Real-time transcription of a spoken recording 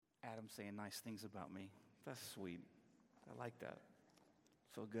saying nice things about me. That's sweet. I like that.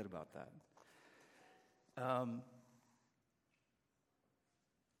 Feel good about that.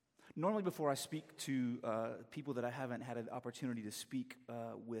 Normally before I speak to people that I haven't had an opportunity to speak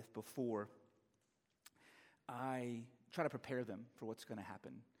with before, I try to prepare them for what's going to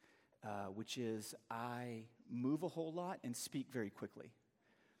happen, which is I move a whole lot and speak very quickly.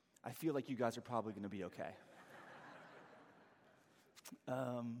 I feel like you guys are probably going to be okay.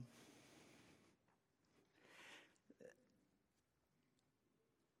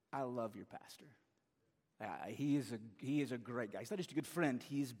 I love your pastor. He is a great guy. He's not just a good friend.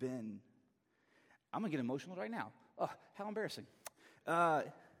 I'm going to get emotional right now. Oh, how embarrassing.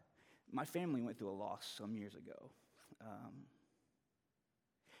 My family went through a loss some years ago.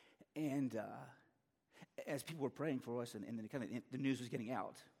 And as people were praying for us and then the news was getting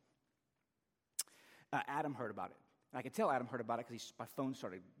out, Adam heard about it. And I could tell Adam heard about it because my phone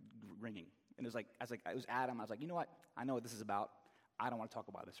started ringing. And it was Adam. I was like, you know what? I know what this is about. I don't want to talk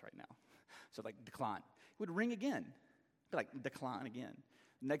about this right now. So decline. It would ring again. Decline again.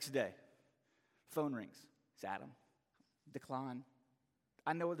 Next day, phone rings. It's Adam. Decline.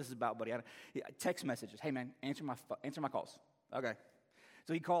 I know what this is about, buddy. Text messages. Hey, man, answer my calls. Okay.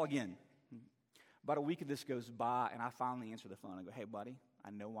 So he'd call again. About a week of this goes by, and I finally answer the phone. I go, hey, buddy, I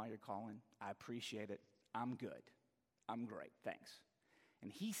know why you're calling. I appreciate it. I'm good. I'm great. Thanks.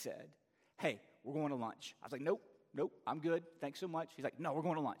 And he said, hey, we're going to lunch. I was like, nope, I'm good. Thanks so much. He's like, no, we're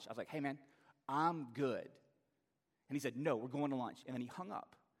going to lunch. I was like, hey, man, I'm good. And he said, no, we're going to lunch. And then he hung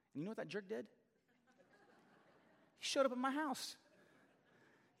up. And you know what that jerk did? He showed up at my house.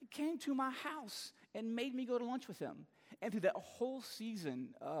 He came to my house and made me go to lunch with him. And through that whole season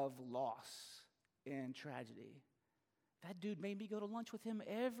of loss and tragedy, that dude made me go to lunch with him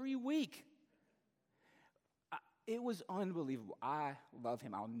every week. It was unbelievable. I love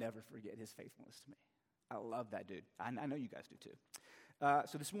him. I'll never forget his faithfulness to me. I love that dude. I know you guys do too.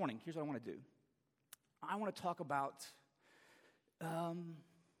 So this morning, here's what I want to do. I want to talk about, I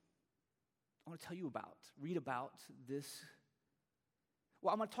want to tell you about, read about this.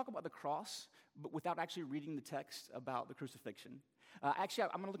 Well, I'm going to talk about the cross, but without actually reading the text about the crucifixion. Actually,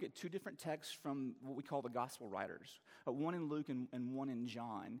 I'm going to look at two different texts from what we call the gospel writers, one in Luke and one in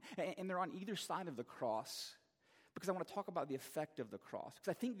John. And they're on either side of the cross because I want to talk about the effect of the cross. Because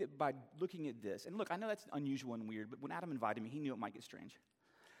I think that by looking at this, and look, I know that's unusual and weird, but when Adam invited me, he knew it might get strange.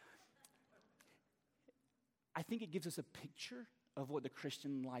 I think it gives us a picture of what the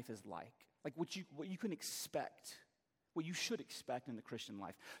Christian life is like what you can expect, what you should expect in the Christian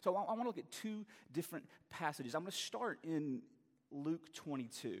life. So I want to look at two different passages. I'm going to start in Luke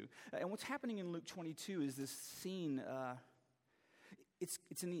 22. And what's happening in Luke 22 is this scene,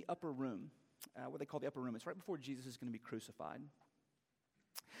 it's in the upper room, what they call the upper room. It's right before Jesus is going to be crucified.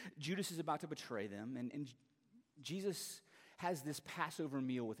 Judas is about to betray them, and Jesus has this Passover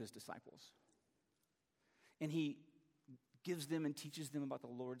meal with his disciples. And he gives them and teaches them about the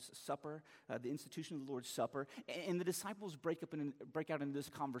Lord's Supper, the institution of the Lord's Supper. And the disciples break out into this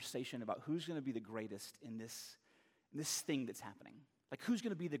conversation about who's going to be the greatest in this thing that's happening. Who's going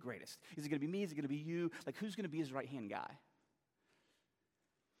to be the greatest? Is it going to be me? Is it going to be you? Who's going to be his right-hand guy?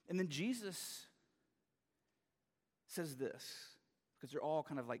 And then Jesus says this, because they're all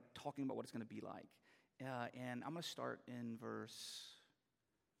kind of talking about what it's going to be like. And I'm going to start in verse...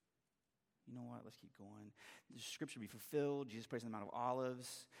 You know what? Let's keep going. The scripture be fulfilled. Jesus prays on the Mount of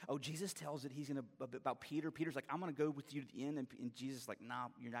Olives. Oh, Jesus tells that he's going to, about Peter. Peter's like, I'm going to go with you to the end. And Jesus is like, nah,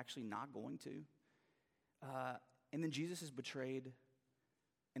 you're actually not going to. And then Jesus is betrayed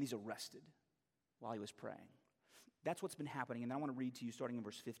and he's arrested while he was praying. That's what's been happening. And I want to read to you starting in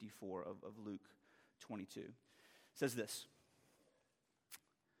verse 54 of Luke 22. It says this.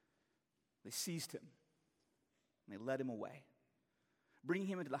 They seized him and they led him away, bringing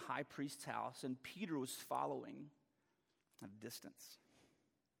him into the high priest's house, and Peter was following at a distance.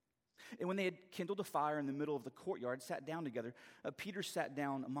 And when they had kindled a fire in the middle of the courtyard, sat down together, Peter sat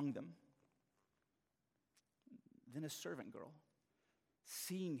down among them. Then a servant girl,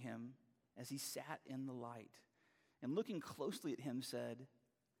 seeing him as he sat in the light, and looking closely at him, said,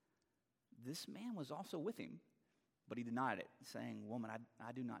 "This man was also with him." But he denied it, saying, "Woman,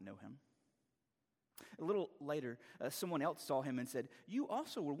 I do not know him." A little later, someone else saw him and said, "You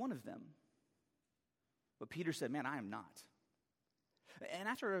also were one of them." But Peter said, "Man, I am not." And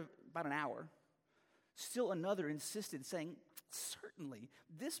after about an hour, still another insisted, saying, "Certainly,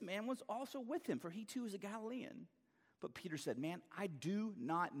 this man was also with him, for he too is a Galilean." But Peter said, "Man, I do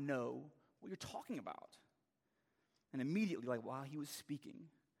not know what you're talking about." And immediately, while he was speaking,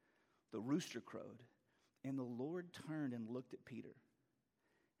 the rooster crowed, and the Lord turned and looked at Peter.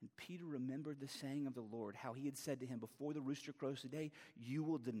 And Peter remembered the saying of the Lord, how he had said to him, before the rooster crows today, you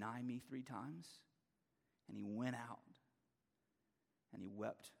will deny me 3 times. And he went out and he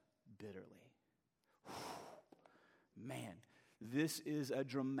wept bitterly. Man, this is a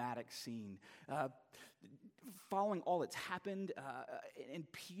dramatic scene. Following all that's happened, and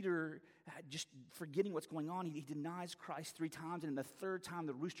Peter just forgetting what's going on, he denies Christ 3 times, and the 3rd time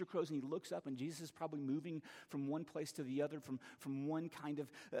the rooster crows, and he looks up, and Jesus is probably moving from one place to the other, from one kind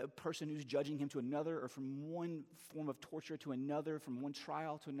of person who's judging him to another, or from one form of torture to another, from one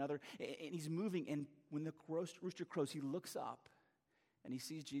trial to another, and he's moving, and when the rooster crows, he looks up, and he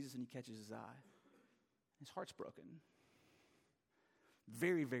sees Jesus, and he catches his eye. His heart's broken.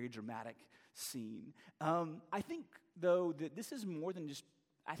 Very, very dramatic scene. I think, though, that this is more than just,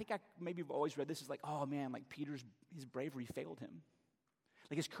 I think I maybe have always read this as like, oh man, like his bravery failed him.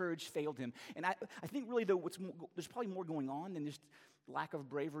 Like his courage failed him. And I think really, though, there's probably more going on than just lack of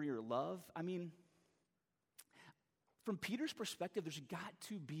bravery or love. I mean, from Peter's perspective, there's got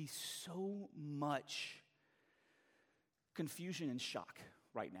to be so much confusion and shock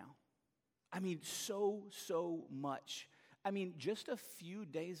right now. I mean, so much. I mean, just a few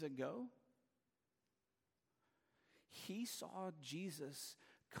days ago, he saw Jesus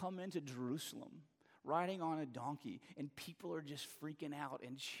come into Jerusalem riding on a donkey, and people are just freaking out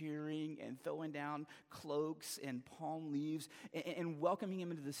and cheering and throwing down cloaks and palm leaves and welcoming him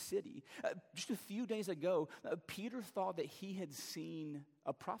into the city. Just a few days ago, Peter thought that he had seen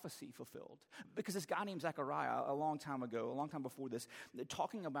a prophecy fulfilled, because this guy named Zechariah, a long time before this,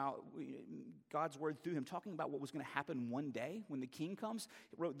 talking about God's word through him, talking about what was going to happen one day when the king comes,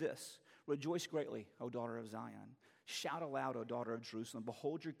 wrote this: "Rejoice greatly, O daughter of Zion. Shout aloud, O daughter of Jerusalem.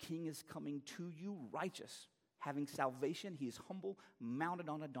 Behold, your king is coming to you righteous, having salvation. He is humble, mounted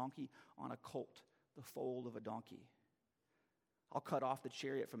on a donkey, on a colt, the foal of a donkey. I'll cut off the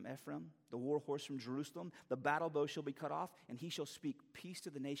chariot from Ephraim, the war horse from Jerusalem. The battle bow shall be cut off, and he shall speak peace to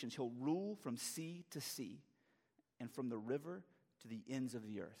the nations. He'll rule from sea to sea, and from the river to the ends of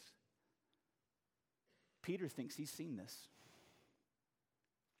the earth." Peter thinks he's seen this.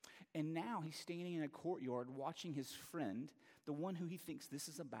 And now he's standing in a courtyard watching his friend, the one who he thinks this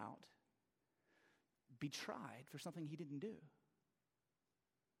is about, be tried for something he didn't do.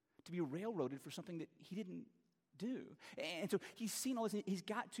 To be railroaded for something that he didn't do. And so he's seen all this. He's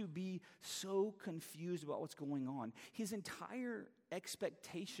got to be so confused about what's going on. His entire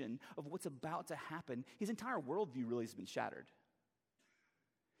expectation of what's about to happen, his entire worldview really has been shattered.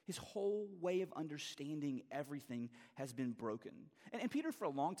 His whole way of understanding everything has been broken. And Peter, for a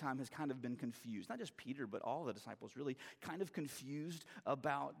long time, has kind of been confused. Not just Peter, but all the disciples, really, kind of confused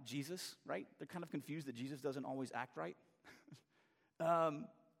about Jesus, right? They're kind of confused that Jesus doesn't always act right.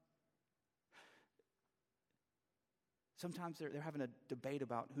 Sometimes they're having a debate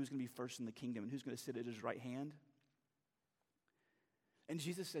about who's going to be first in the kingdom and who's going to sit at his right hand. And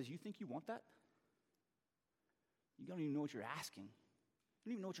Jesus says, "You think you want that? You don't even know what you're asking. You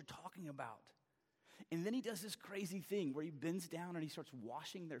don't even know what you're talking about." And then he does this crazy thing where he bends down and he starts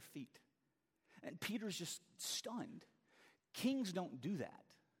washing their feet. And Peter's just stunned. Kings don't do that.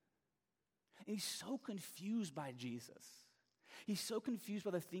 And he's so confused by Jesus. He's so confused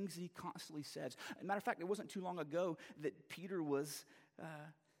by the things that he constantly says. As a matter of fact, it wasn't too long ago that Peter was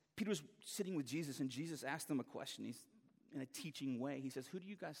sitting with Jesus, and Jesus asked him a question. He's in a teaching way. He says, "Who do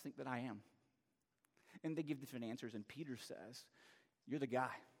you guys think that I am?" And they give different answers, and Peter says, "You're the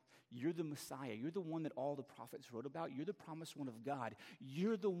guy. You're the Messiah. You're the one that all the prophets wrote about. You're the promised one of God.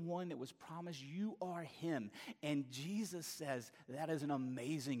 You're the one that was promised. You are him." And Jesus says, "That is an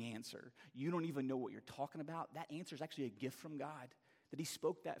amazing answer. You don't even know what you're talking about. That answer is actually a gift from God, that he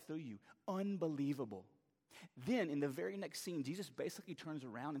spoke that through you. Unbelievable." Then in the very next scene, Jesus basically turns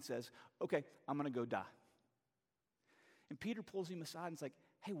around and says, "Okay, I'm going to go die." And Peter pulls him aside and is like,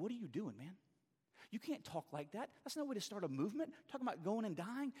 "Hey, what are you doing, man? You can't talk like that. That's no way to start a movement. Talking about going and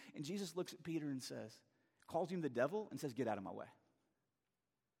dying." And Jesus looks at Peter and calls him the devil and says, "Get out of my way."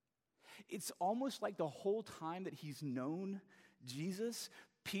 It's almost like the whole time that he's known Jesus,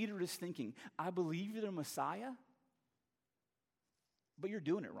 Peter is thinking, "I believe you're the Messiah, but you're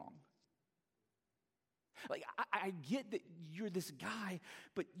doing it wrong. Like, I get that you're this guy,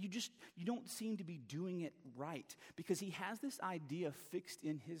 but you don't seem to be doing it right." Because he has this idea fixed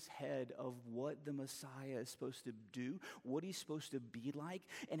in his head of what the Messiah is supposed to do, what he's supposed to be like,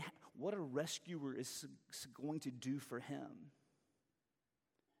 and what a rescuer is going to do for him.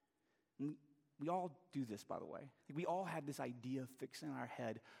 And we all do this, by the way. We all have this idea fixed in our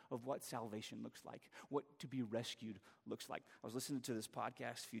head of what salvation looks like, what to be rescued looks like. I was listening to this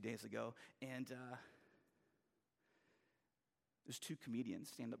podcast a few days ago, and There's two comedians,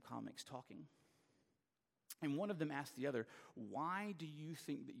 stand-up comics, talking. And one of them asked the other, "Why do you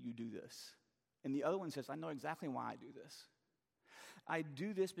think that you do this?" And the other one says, "I know exactly why I do this. I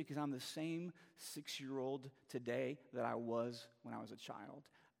do this because I'm the same 6-year-old today that I was when I was a child.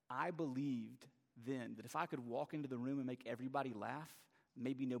 I believed then that if I could walk into the room and make everybody laugh,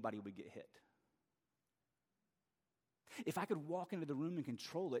 maybe nobody would get hit. If I could walk into the room and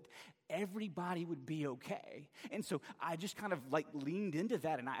control it, everybody would be okay." And so I just kind of like leaned into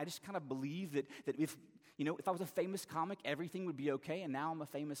that, and I just kind of believed that if I was a famous comic, everything would be okay, and now I'm a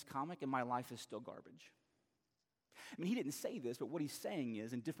famous comic and my life is still garbage. I mean, he didn't say this, but what he's saying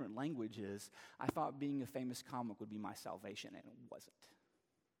is, in different languages, I thought being a famous comic would be my salvation, and it wasn't.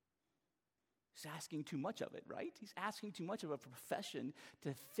 He's asking too much of it, right? He's asking too much of a profession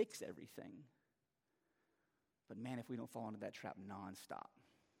to fix everything. But man, if we don't fall into that trap nonstop,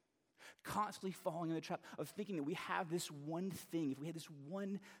 constantly falling in the trap of thinking that we have this one thing, if we had this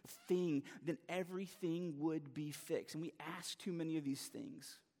one thing, then everything would be fixed. And we ask too many of these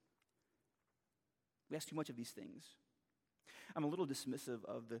things. We ask too much of these things. I'm a little dismissive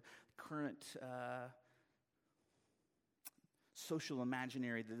of the current social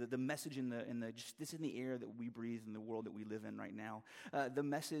imaginary, the message in the just this in the air that we breathe in the world that we live in right now. The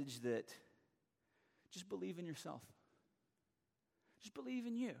message that just believe in yourself. Just believe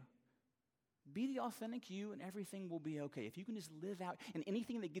in you. Be the authentic you and everything will be okay. If you can just live out, and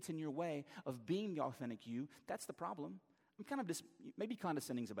anything that gets in your way of being the authentic you, that's the problem. I'm kind of maybe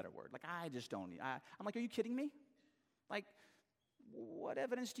condescending is a better word. Like, I just don't. I'm like, are you kidding me? Like, what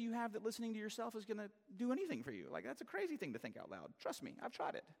evidence do you have that listening to yourself is going to do anything for you? Like, that's a crazy thing to think out loud. Trust me, I've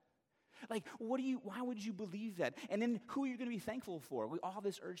tried it. Like, why would you believe that? And then who are you going to be thankful for? We all have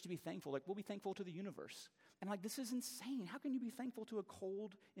this urge to be thankful. Like, we'll be thankful to the universe. And like, this is insane. How can you be thankful to a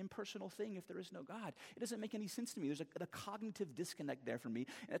cold, impersonal thing if there is no God? It doesn't make any sense to me. There's a cognitive disconnect there for me.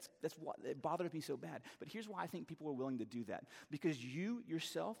 And that's what it bothers me so bad. But here's why I think people are willing to do that. Because you,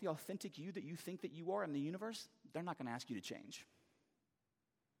 yourself, the authentic you that you think that you are in the universe, they're not going to ask you to change.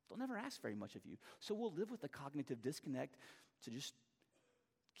 They'll never ask very much of you. So we'll live with the cognitive disconnect to just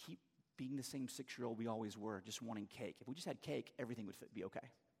keep being the same 6-year-old we always were, just wanting cake. If we just had cake, everything would be okay.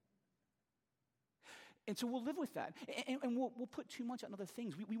 And so we'll live with that. And we'll put too much on other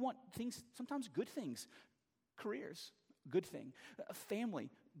things. We want things, sometimes good things. Careers, good thing. Family,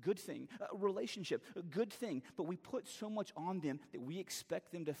 good thing. Relationship, a good thing. But we put so much on them that we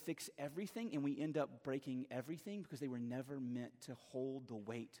expect them to fix everything, and we end up breaking everything because they were never meant to hold the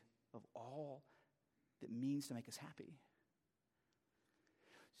weight of all that means to make us happy.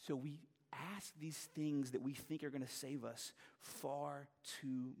 So we ask these things that we think are going to save us far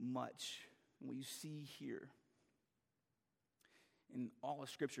too much. And what you see here in all of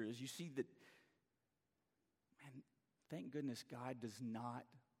Scripture is you see that, man, thank goodness God does not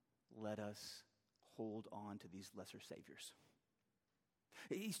let us hold on to these lesser saviors.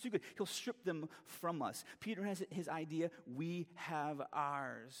 He's too good. He'll strip them from us. Peter has his idea, we have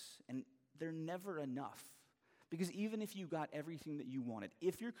ours. And they're never enough. Because even if you got everything that you wanted,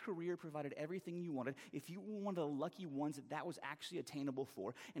 if your career provided everything you wanted, if you were one of the lucky ones that was actually attainable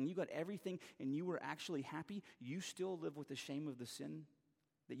for, and you got everything and you were actually happy, you still live with the shame of the sin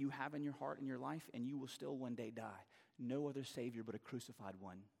that you have in your heart and your life, and you will still one day die. No other Savior but a crucified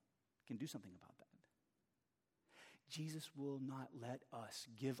one can do something about that. Jesus will not let us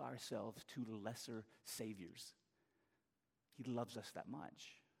give ourselves to lesser saviors. He loves us that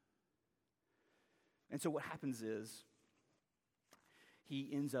much. And so what happens is he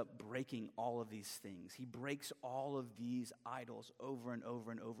ends up breaking all of these things. He breaks all of these idols over and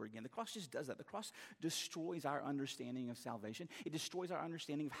over and over again. The cross just does that. The cross destroys our understanding of salvation. It destroys our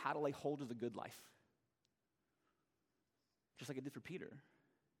understanding of how to lay hold of the good life. Just like it did for Peter.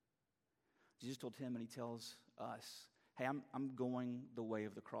 Jesus told him, and he tells us, hey, I'm going the way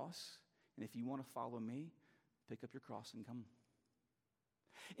of the cross, and if you want to follow me, pick up your cross and come.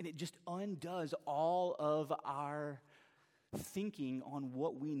 And it just undoes all of our thinking on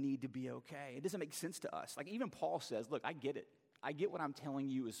what we need to be okay. It doesn't make sense to us. Like even Paul says, look, I get it. I get what I'm telling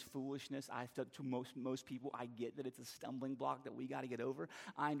you is foolishness. To most people, I get that it's a stumbling block that we got to get over.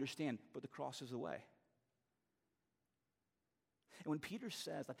 I understand, but the cross is the way. And when Peter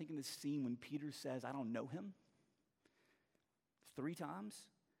says, I think in this scene, when Peter says, I don't know him, 3 times,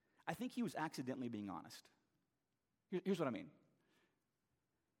 I think he was accidentally being honest. Here's what I mean.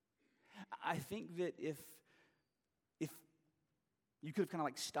 I think that if you could have kind of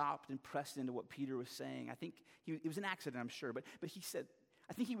like stopped and pressed into what Peter was saying, I think it was an accident, I'm sure, but he said,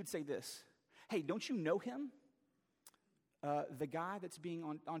 I think he would say this, hey, don't you know him? The guy that's being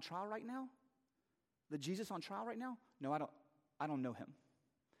on trial right now? The Jesus on trial right now? No, I I don't know him.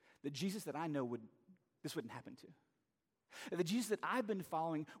 The Jesus that I know this wouldn't happen to. The Jesus that I've been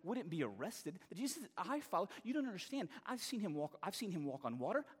following wouldn't be arrested. The Jesus that I follow, you don't understand. I've seen him walk on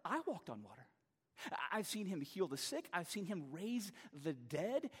water. I walked on water. I've seen him heal the sick. I've seen him raise the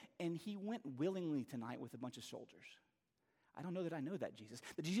dead, and he went willingly tonight with a bunch of soldiers. I don't know that I know that Jesus.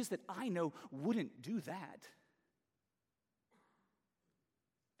 The Jesus that I know wouldn't do that.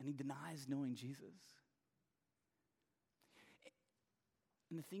 And he denies knowing Jesus.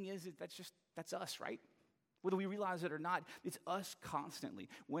 And the thing is, that's us, right? Whether we realize it or not, it's us constantly.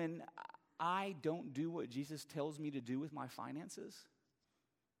 When I don't do what Jesus tells me to do with my finances,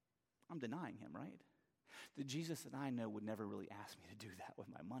 I'm denying him, right? The Jesus that I know would never really ask me to do that with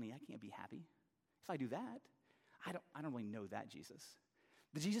my money. I can't be happy if I do that. I don't really know that Jesus.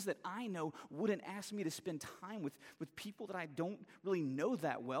 The Jesus that I know wouldn't ask me to spend time with people that I don't really know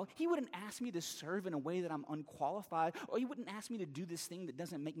that well. He wouldn't ask me to serve in a way that I'm unqualified, or he wouldn't ask me to do this thing that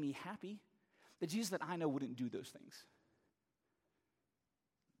doesn't make me happy. The Jesus that I know wouldn't do those things.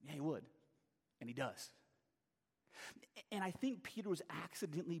 Yeah, he would, and he does. And I think Peter was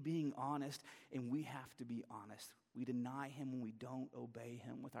accidentally being honest, and we have to be honest. We deny him when we don't obey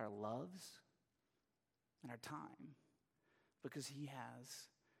him with our loves and our time, because he has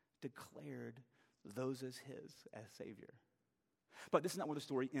declared those as his, as Savior. But this is not where the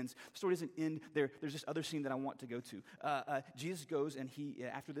story ends. The story doesn't end there. There's this other scene that I want to go to. Jesus goes, and he,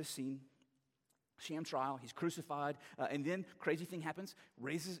 after this scene, sham trial, he's crucified, and then crazy thing happens,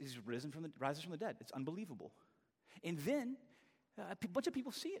 rises from the dead. It's unbelievable. And then a bunch of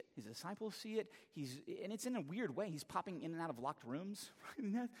people see it. His disciples see it. And it's in a weird way. He's popping in and out of locked rooms.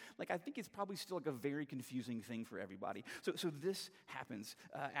 I think it's probably still like a very confusing thing for everybody. So this happens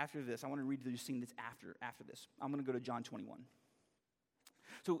after this. I want to read the scene that's after this. I'm going to go to John 21.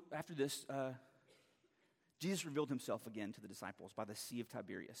 So after this, Jesus revealed himself again to the disciples by the Sea of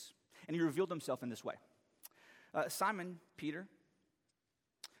Tiberias. And he revealed himself in this way. Simon, Peter,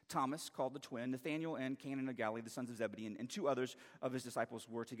 Thomas, called the twin, Nathanael and Canaan of Galilee, the sons of Zebedee, and two others of his disciples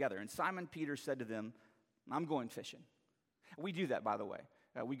were together. And Simon Peter said to them, I'm going fishing. We do that, by the way.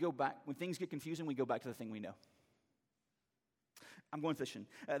 We go back, when things get confusing, we go back to the thing we know. I'm going fishing.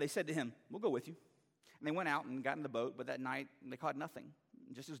 They said to him, we'll go with you. And they went out and got in the boat, but that night they caught nothing.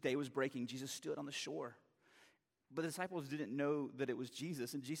 Just as day was breaking, Jesus stood on the shore. But the disciples didn't know that it was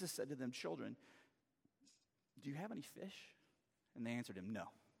Jesus. And Jesus said to them, children, do you have any fish? And they answered him, no.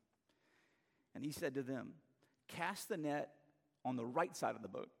 And he said to them, cast the net on the right side of the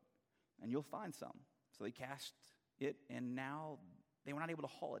boat, and you'll find some. So they cast it, and now they were not able to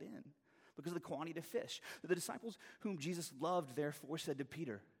haul it in because of the quantity of fish. The disciples whom Jesus loved, therefore, said to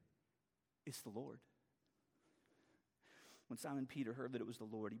Peter, it's the Lord. When Simon Peter heard that it was the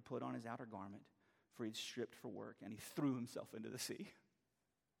Lord, he put on his outer garment, for he'd stripped for work, and he threw himself into the sea.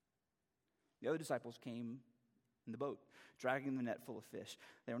 The other disciples came in the boat, dragging the net full of fish.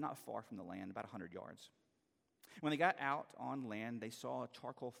 They were not far from the land, about 100 yards. When they got out on land, they saw a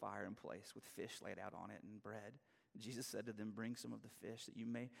charcoal fire in place with fish laid out on it and bread. Jesus said to them, bring some of the fish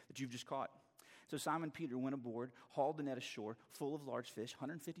that you've just caught. So Simon Peter went aboard, hauled the net ashore, full of large fish,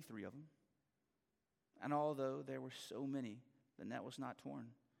 153 of them. And although there were so many, the net was not torn.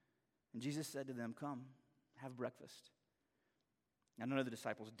 And Jesus said to them, come, have breakfast. Now none of the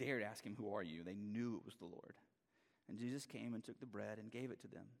disciples dared ask him, who are you? They knew it was the Lord. And Jesus came and took the bread and gave it to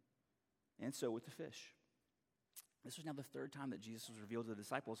them. And so with the fish. This was now the third time that Jesus was revealed to the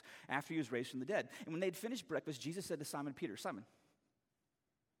disciples after he was raised from the dead. And when they had finished breakfast, Jesus said to Simon Peter, Simon,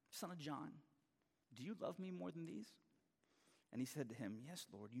 son of John, do you love me more than these? And he said to him, yes,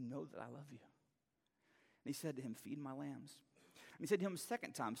 Lord, you know that I love you. And he said to him, feed my lambs. And he said to him a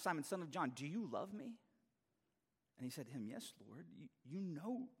second time, Simon, son of John, do you love me? And he said to him, yes, Lord, you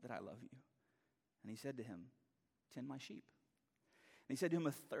know that I love you. And he said to him, tend my sheep. And he said to him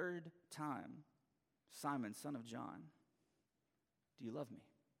a third time, Simon, son of John, do you love me?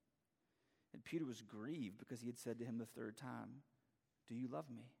 And Peter was grieved because he had said to him the third time, do you love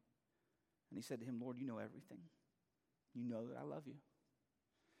me? And he said to him, Lord, you know everything. You know that I love you.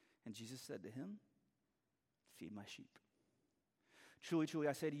 And Jesus said to him, feed my sheep. Truly, truly,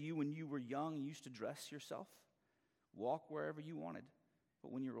 I say to you, when you were young, you used to dress yourself, walk wherever you wanted.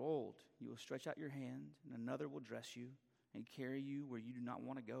 But when you're old, you will stretch out your hand, and another will dress you and carry you where you do not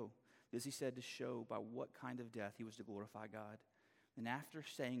want to go. This he said to show by what kind of death he was to glorify God. And after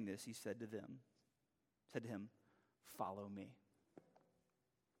saying this, he said to him, follow me.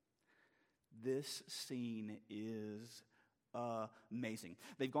 This scene is amazing.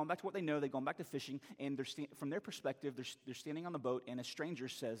 They've gone back to what they know. They've gone back to fishing, and from their perspective, they're standing on the boat, and a stranger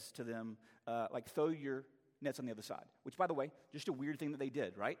says to them, throw your net's on the other side. Which, by the way, just a weird thing that they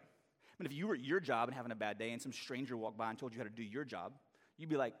did, right? I mean, if you were at your job and having a bad day and some stranger walked by and told you how to do your job, you'd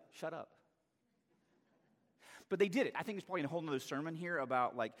be like, shut up. But they did it. I think there's probably a whole other sermon here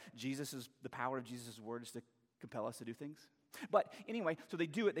about like the power of Jesus' words to compel us to do things. But anyway, so they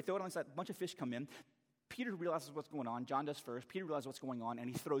do it. They throw it on the side. A bunch of fish come in. Peter realizes what's going on. John does first. Peter realizes what's going on, and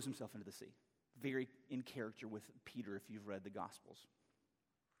he throws himself into the sea. Very in character with Peter if you've read the Gospels.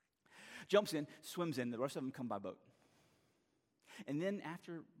 Jumps in, swims in. The rest of them come by boat. And then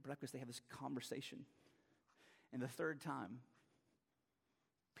after breakfast, they have this conversation. And the third time,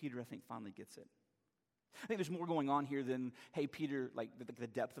 Peter, I think, finally gets it. I think there's more going on here than, hey, Peter, like the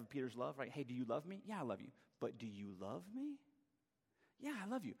depth of Peter's love, right? Hey, do you love me? Yeah, I love you. But do you love me? Yeah, I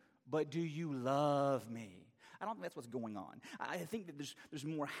love you. But do you love me? I don't think that's what's going on. I think that there's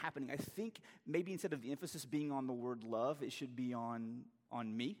more happening. I think maybe instead of the emphasis being on the word love, it should be on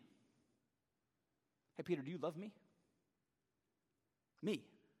me. Hey, Peter, do you love me? Me.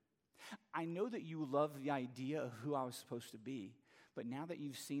 I know that you love the idea of who I was supposed to be, but now that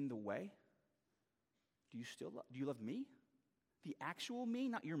you've seen the way, do you love me? The actual me,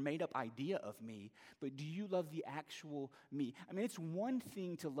 not your made-up idea of me, but do you love the actual me? I mean, it's one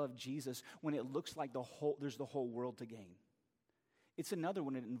thing to love Jesus when it looks like there's the whole world to gain. It's another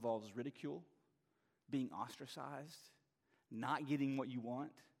when it involves ridicule, being ostracized, not getting what you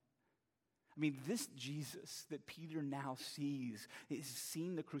want. I mean, this Jesus that Peter now sees, is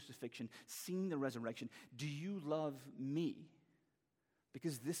seeing the crucifixion, seeing the resurrection. Do you love me?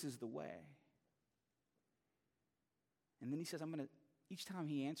 Because this is the way. And then he says, each time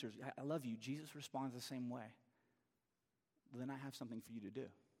he answers, I love you, Jesus responds the same way. Well, then I have something for you to do.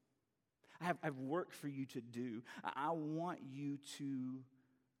 I have work for you to do. I want you to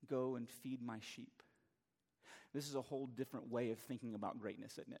go and feed my sheep. This is a whole different way of thinking about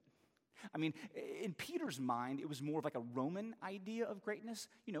greatness, isn't it? I mean, in Peter's mind, it was more of like a Roman idea of greatness.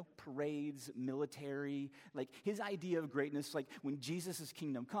 You know, parades, military. Like his idea of greatness, like when Jesus'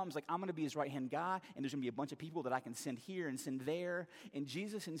 kingdom comes, like I'm going to be his right-hand guy, and there's going to be a bunch of people that I can send here and send there. And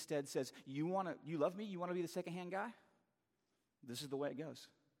Jesus instead says, you love me? You want to be the second-hand guy? This is the way it goes.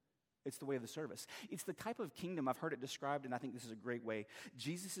 It's the way of the service. It's the type of kingdom, I've heard it described, and I think this is a great way.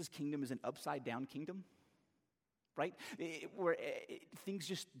 Jesus' kingdom is an upside-down kingdom. Right? Where things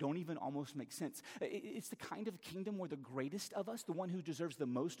just don't even almost make sense. It's the kind of kingdom where the greatest of us, the one who deserves the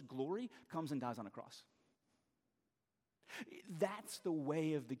most glory, comes and dies on a cross. That's the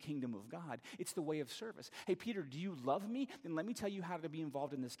way of the kingdom of God. It's the way of service. Hey, Peter, do you love me? Then let me tell you how to be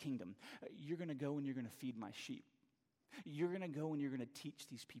involved in this kingdom. You're going to go and you're going to feed my sheep. You're going to go and you're going to teach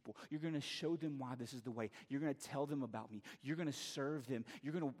these people. You're going to show them why this is the way. You're going to tell them about me. You're going to serve them.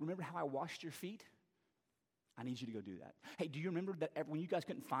 You're going to remember how I washed your feet? I need you to go do that. Hey, do you remember that when you guys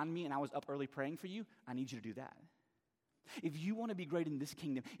couldn't find me and I was up early praying for you? I need you to do that. If you want to be great in this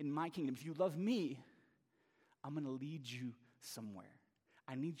kingdom, in my kingdom, if you love me, I'm going to lead you somewhere.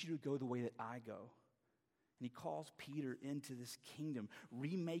 I need you to go the way that I go. And he calls Peter into this kingdom,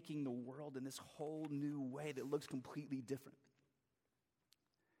 remaking the world in this whole new way that looks completely different.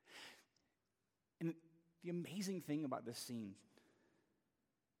 And the amazing thing about this scene,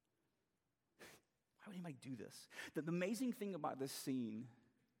 why would anybody do this? The amazing thing about this scene,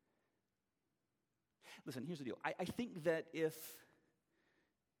 listen, here's the deal. I think that if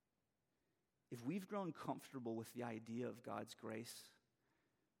we've grown comfortable with the idea of God's grace,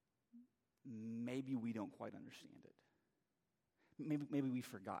 maybe we don't quite understand it. Maybe we've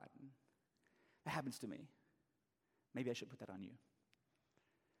forgotten. That happens to me. Maybe I should put that on you.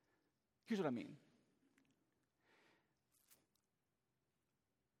 Here's what I mean.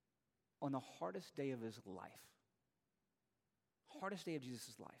 On the hardest day of his life, hardest day of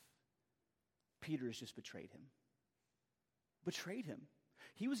Jesus' life, Peter has just betrayed him. Betrayed him.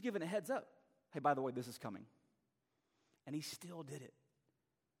 He was given a heads up. Hey, by the way, this is coming. And he still did it.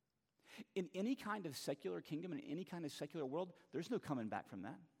 In any kind of secular kingdom, in any kind of secular world, there's no coming back from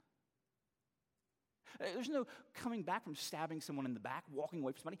that. There's no coming back from stabbing someone in the back, walking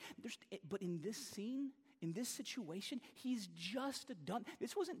away from somebody. But in this scene, in this situation, he's just done.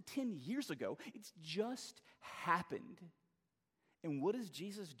 This wasn't 10 years ago. It's just happened. And what does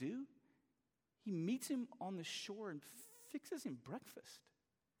Jesus do? He meets him on the shore and fixes him breakfast.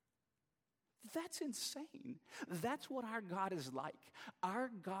 That's insane. That's what our God is like. Our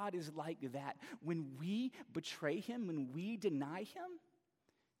God is like that. When we betray him, when we deny him,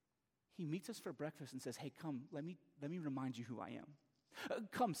 he meets us for breakfast and says, hey, come, let me remind you who I am.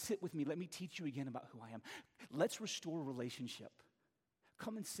 Come, sit with me. Let me teach you again about who I am. Let's restore relationship.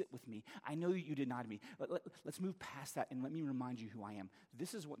 Come and sit with me. I know that you denied me. Let's move past that and let me remind you who I am.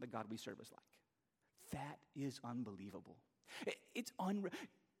 This is what the God we serve is like. That is unbelievable. It's the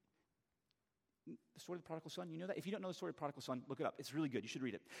story of the prodigal son, you know that? If you don't know the story of the prodigal son, look it up. It's really good. You should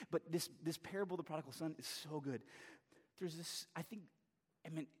read it. But this parable of the prodigal son is so good. There's this,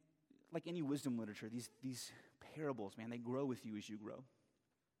 like any wisdom literature, these parables, man, they grow with you as you grow.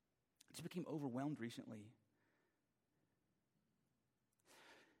 I just became overwhelmed recently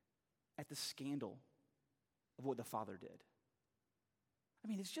at the scandal of what the father did. I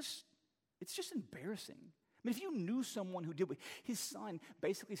mean, it's just embarrassing. I mean, if you knew someone who did what his son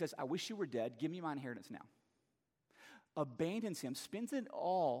basically says, I wish you were dead, give me my inheritance now. Abandons him, spends it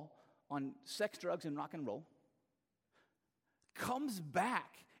all on sex, drugs, and rock and roll. Comes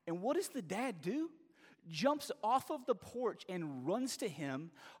back, and what does the dad do? Jumps off of the porch and runs to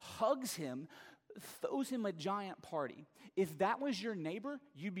him, hugs him, throws him a giant party. If that was your neighbor,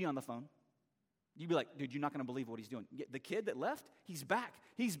 you'd be on the phone. You'd be like, dude, you're not going to believe what he's doing. The kid that left, he's back.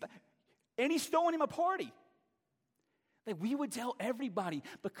 And he's throwing him a party. Like, we would tell everybody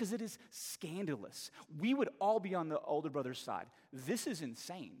because it is scandalous. We would all be on the older brother's side. This is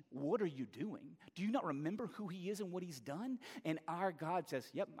insane. What are you doing? Do you not remember who he is and what he's done? And our God says,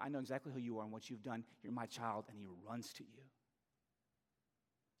 yep, I know exactly who you are and what you've done. You're my child, and he runs to you.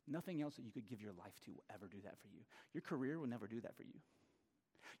 Nothing else that you could give your life to will ever do that for you. Your career will never do that for you.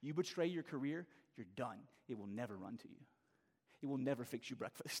 You betray your career, you're done. It will never run to you. It will never fix you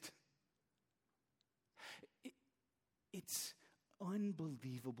breakfast. It's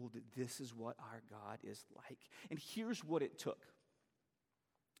unbelievable that this is what our God is like. And here's what it took.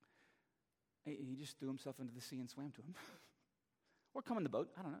 He just threw himself into the sea and swam to him. Or come in the boat.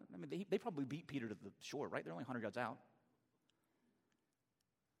 I don't know. I mean, they probably beat Peter to the shore, right? They're only 100 yards out.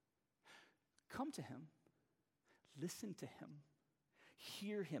 Come to him. Listen to him.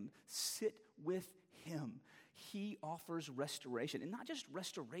 Hear him. Sit with him. He offers restoration. And not just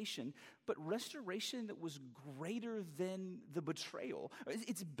restoration, but restoration that was greater than the betrayal.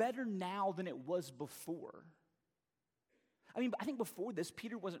 It's better now than it was before. I think before this,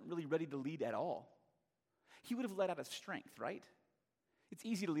 Peter wasn't really ready to lead at all. He would have led out of strength, right? It's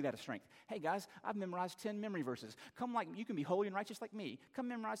easy to lead out of strength. Hey guys, I've memorized 10 memory verses. You can be holy and righteous like me. Come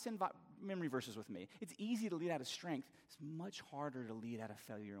memorize 10 memory verses with me. It's easy to lead out of strength. It's much harder to lead out of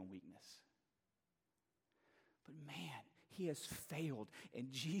failure and weakness. But man, he has failed,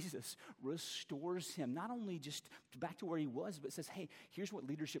 and Jesus restores him, not only just back to where he was, but says, hey, here's what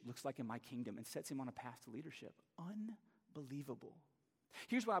leadership looks like in my kingdom, and sets him on a path to leadership. Unbelievable.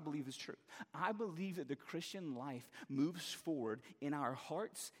 Here's what I believe is true. I believe that the Christian life moves forward in our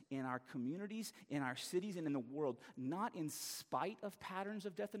hearts, in our communities, in our cities, and in the world, not in spite of patterns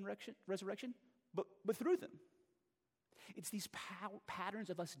of death and resurrection, but through them. It's these patterns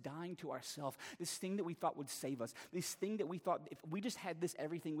of us dying to ourselves, this thing that we thought would save us, this thing that we thought if we just had this,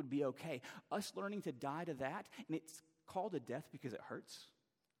 everything would be okay. Us learning to die to that, and it's called a death because it hurts.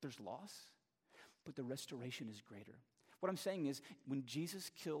 There's loss, but the restoration is greater. What I'm saying is, when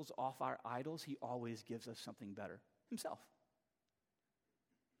Jesus kills off our idols, he always gives us something better, himself.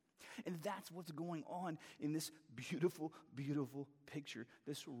 And that's what's going on in this beautiful, beautiful picture,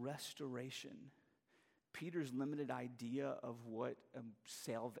 this restoration. Peter's limited idea of what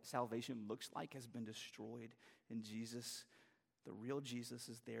salvation looks like has been destroyed. And Jesus, the real Jesus,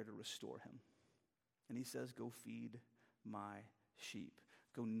 is there to restore him. And he says, go feed my sheep.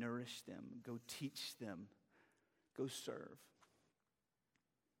 Go nourish them. Go teach them. Go serve.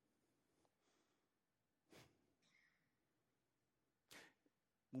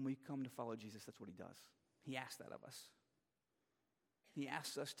 When we come to follow Jesus, that's what he does. He asks that of us. He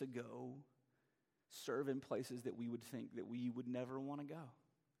asks us to go serve in places that we would think that we would never want to go,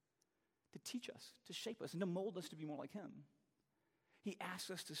 to teach us, to shape us, and to mold us to be more like him. He asks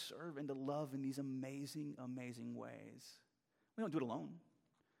us to serve and to love in these amazing, amazing ways. We don't do it alone.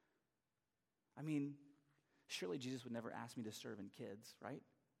 I mean, surely Jesus would never ask me to serve in kids, right?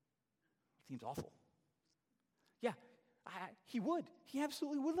 It seems awful. Yeah, he would. He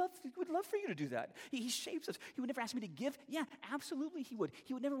absolutely would love for you to do that. He shapes us. He would never ask me to give. Yeah, absolutely he would.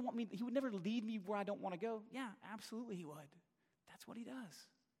 He would never lead me where I don't want to go. Yeah, absolutely he would. That's what he does.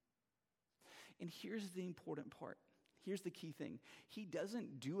 And here's the important part. Here's the key thing. He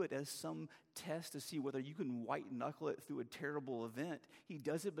doesn't do it as some test to see whether you can white knuckle it through a terrible event. He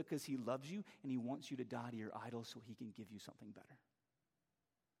does it because he loves you and he wants you to die to your idols so he can give you something better.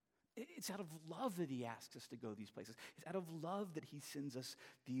 It's out of love that he asks us to go these places. It's out of love that he sends us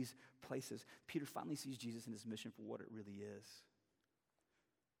these places. Peter finally sees Jesus and his mission for what it really is.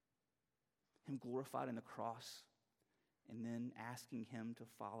 Him glorified in the cross, and then asking him to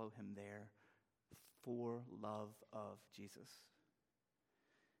follow him there for love of Jesus.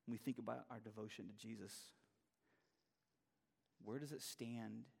 when we think about our devotion to Jesus, where does it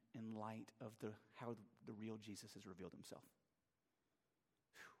stand in light of how the real Jesus has revealed himself?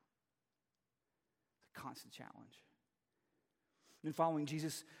 It's a constant challenge. And following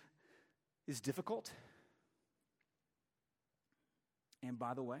Jesus is difficult. And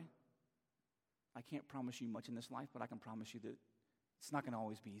by the way, I can't promise you much in this life, but I can promise you that it's not going to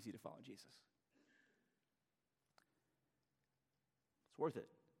always be easy to follow Jesus. It's worth it,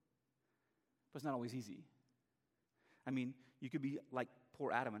 but it's not always easy. I mean, you could be like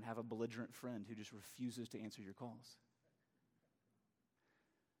poor Adam and have a belligerent friend who just refuses to answer your calls.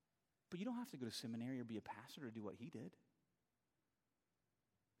 But you don't have to go to seminary or be a pastor to do what he did.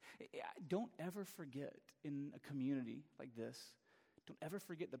 Don't ever forget, in a community like this, don't ever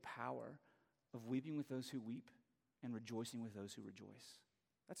forget the power of weeping with those who weep and rejoicing with those who rejoice.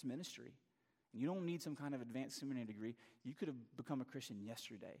 That's ministry. And you don't need some kind of advanced seminary degree. You could have become a Christian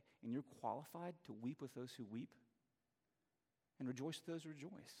yesterday, and you're qualified to weep with those who weep and rejoice with those who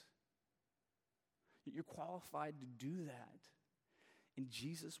rejoice. You're qualified to do that. And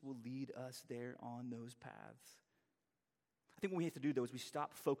Jesus will lead us there on those paths. I think what we have to do, though, is we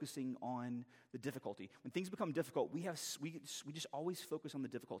stop focusing on the difficulty. When things become difficult, we just always focus on the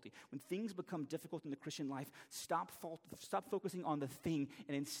difficulty. When things become difficult in the Christian life, stop focusing on the thing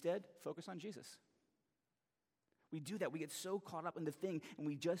and instead focus on Jesus. We do that. We get so caught up in the thing, and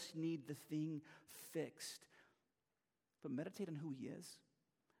we just need the thing fixed. But meditate on who he is.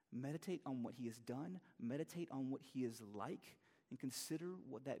 Meditate on what he has done. Meditate on what he is like, and consider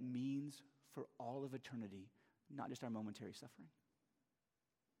what that means for all of eternity, not just our momentary suffering.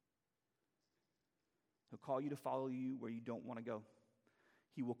 He'll call you to follow you where you don't want to go.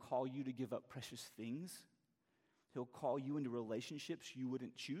 He will call you to give up precious things. He'll call you into relationships you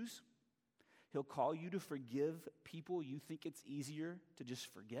wouldn't choose. He'll call you to forgive people you think it's easier to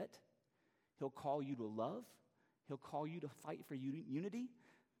just forget. He'll call you to love. He'll call you to fight for unity.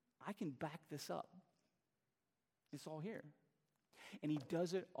 I can back this up. It's all here. And he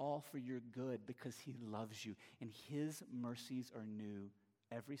does it all for your good because he loves you. And his mercies are new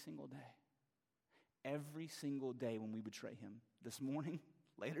every single day. Every single day when we betray him. This morning,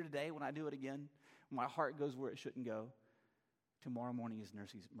 later today, when I do it again, when my heart goes where it shouldn't go, tomorrow morning his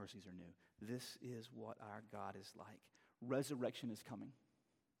mercies are new. This is what our God is like. Resurrection is coming.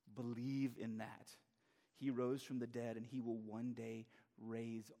 Believe in that. He rose from the dead, and he will one day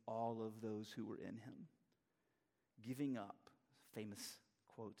raise all of those who were in him. Giving up, famous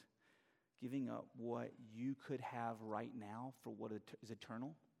quote, giving up what you could have right now for what is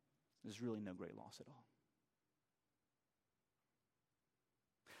eternal is really no great loss at all.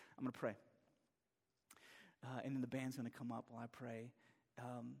 I'm going to pray. And then the band's going to come up while I pray.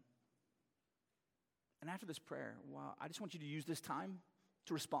 And after this prayer, I just want you to use this time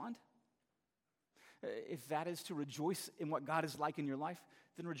to respond. If that is to rejoice in what God is like in your life,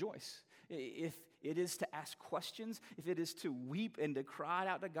 then rejoice. If it is to ask questions, if it is to weep and to cry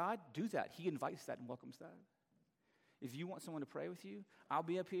out to God, do that. He invites that and welcomes that. If you want someone to pray with you, I'll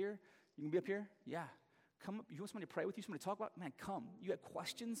be up here. You can be up here? Yeah. Come up. You want somebody to pray with you, somebody to talk about? Man, come. You got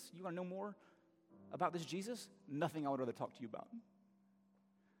questions? You want to know more about this Jesus? Nothing I would rather talk to you about.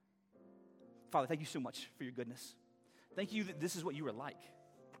 Father, thank you so much for your goodness. Thank you that this is what you are like.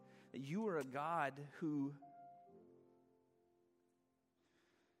 That you are a God whose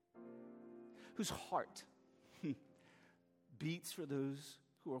heart beats for those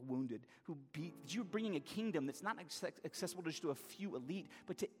who are wounded, you're bringing a kingdom that's not accessible just to a few elite,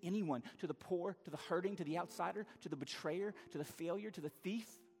 but to anyone, to the poor, to the hurting, to the outsider, to the betrayer, to the failure, to the thief.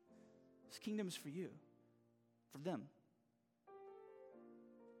 This kingdom is for you, for them.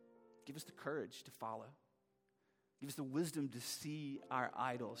 Give us the courage to follow. Give us the wisdom to see our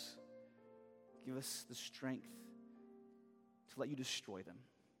idols. Give us the strength to let you destroy them,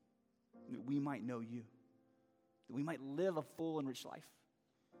 that we might know you, that we might live a full and rich life,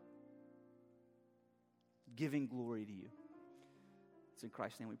 giving glory to you. It's in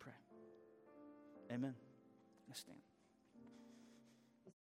Christ's name we pray. Amen. Let's stand.